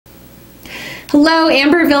Hello,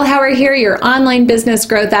 Amber Vilhauer here, your online business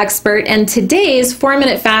growth expert, and today's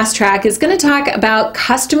 4-minute fast track is going to talk about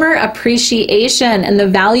customer appreciation and the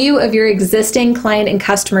value of your existing client and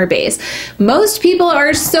customer base. Most people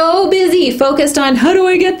are so busy focused on how do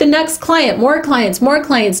I get the next client, more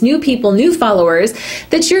clients, new people, new followers,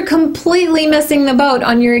 that you're completely missing the boat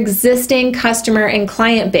on your existing customer and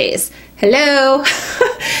client base. Hello.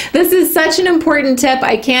 This is such an important tip,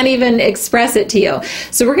 I can't even express it to you.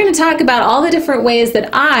 So we're going to talk about all the different ways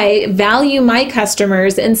that I value my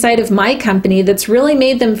customers inside of my company that's really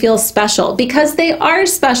made them feel special, because they are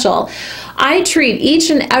special. I treat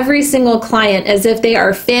each and every single client as if they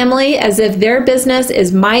are family, as if their business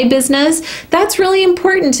is my business. That's really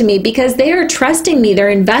important to me because they are trusting me, they're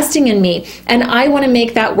investing in me, and I want to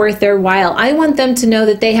make that worth their while. I want them to know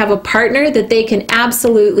that they have a partner that they can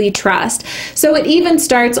absolutely trust. So it even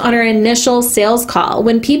starts on our initial sales call.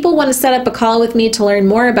 When people want to set up a call with me to learn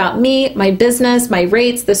more about me, my business, my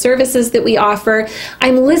rates, the services that we offer,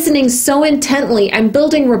 I'm listening so intently. I'm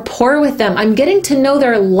building rapport with them. I'm getting to know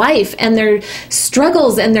their life and their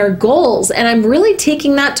struggles and their goals, and I'm really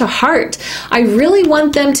taking that to heart. I really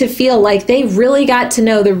want them to feel like they really got to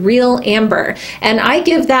know the real Amber, and I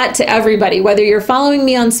give that to everybody, whether you're following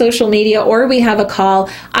me on social media or we have a call.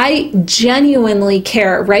 I genuinely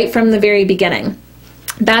care right from the very beginning.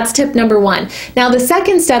 That's tip number one. Now, the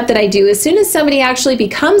second step that I do, as soon as somebody actually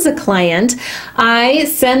becomes a client, I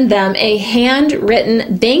send them a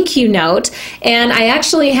handwritten thank you note. And I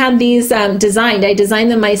actually had these designed. I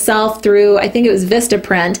designed them myself through, I think it was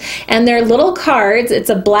Vistaprint. And they're little cards.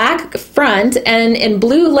 It's a black front, and in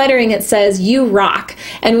blue lettering it says, "You rock."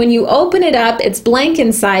 And when you open it up, it's blank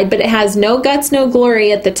inside, but it has "No Guts, No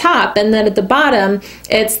Glory" at the top. And then at the bottom,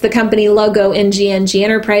 it's the company logo, NGNG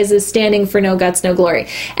Enterprises, standing for No Guts, No Glory.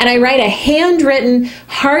 And I write a handwritten,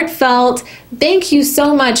 heartfelt, "Thank you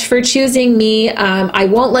so much for choosing me. I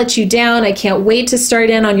won't let you down. I can't wait to start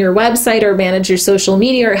in on your website or manage your social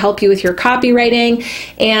media or help you with your copywriting.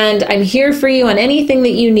 And I'm here for you on anything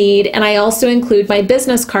that you need." And I also include my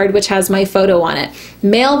business card, which has my photo on it.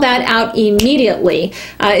 Mail that out immediately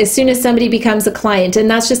as soon as somebody becomes a client. And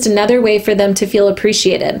that's just another way for them to feel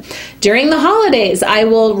appreciated. During the holidays, I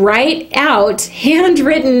will write out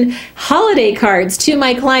handwritten holiday cards to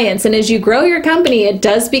my clients. And as you grow your company, it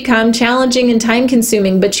does become challenging and time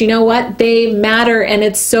consuming, but you know what? They matter, and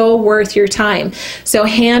it's so worth your time. So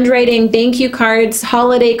handwriting thank you cards,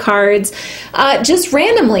 holiday cards, just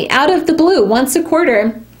randomly out of the blue once a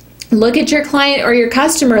quarter. Look at your client or your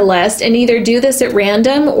customer list and either do this at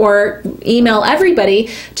random or email everybody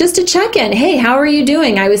just to check in. Hey, how are you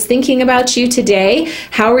doing? I was thinking about you today.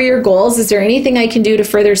 How are your goals? Is there anything I can do to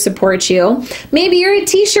further support you? Maybe you're a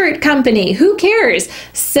t-shirt company. Who cares?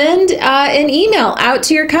 Send an email out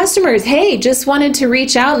to your customers. Hey, just wanted to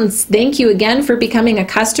reach out and thank you again for becoming a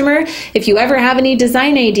customer. If you ever have any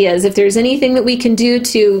design ideas, if there's anything that we can do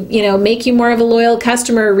to, make you more of a loyal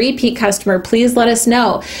customer, a repeat customer, please let us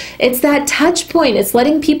know. It's that touch point. It's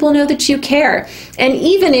letting people know that you care. And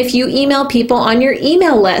even if you email people on your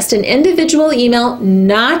email list, an individual email,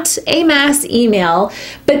 not a mass email,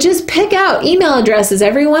 but just pick out email addresses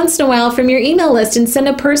every once in a while from your email list and send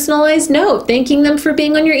a personalized note thanking them for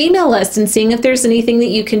being on your email list and seeing if there's anything that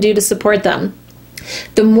you can do to support them.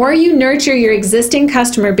 The more you nurture your existing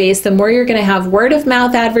customer base, the more you're going to have word of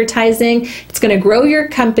mouth advertising. It's going to grow your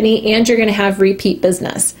company, and you're going to have repeat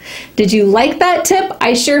business. Did you like that tip?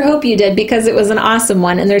 I sure hope you did, because it was an awesome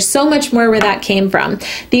one, and there's so much more where that came from.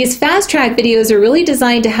 These fast track videos are really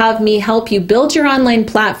designed to have me help you build your online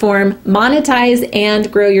platform, monetize,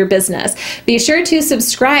 and grow your business. Be sure to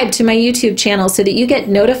subscribe to my YouTube channel so that you get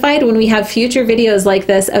notified when we have future videos like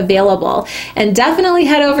this available. And definitely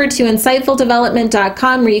head over to insightfuldevelopment.com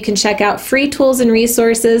where you can check out free tools and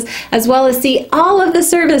resources, as well as see all of the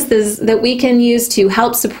services that we can use to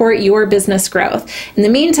help support your business growth. In the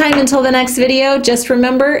meantime, until the next video, just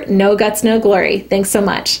remember, no guts, no glory. Thanks so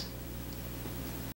much.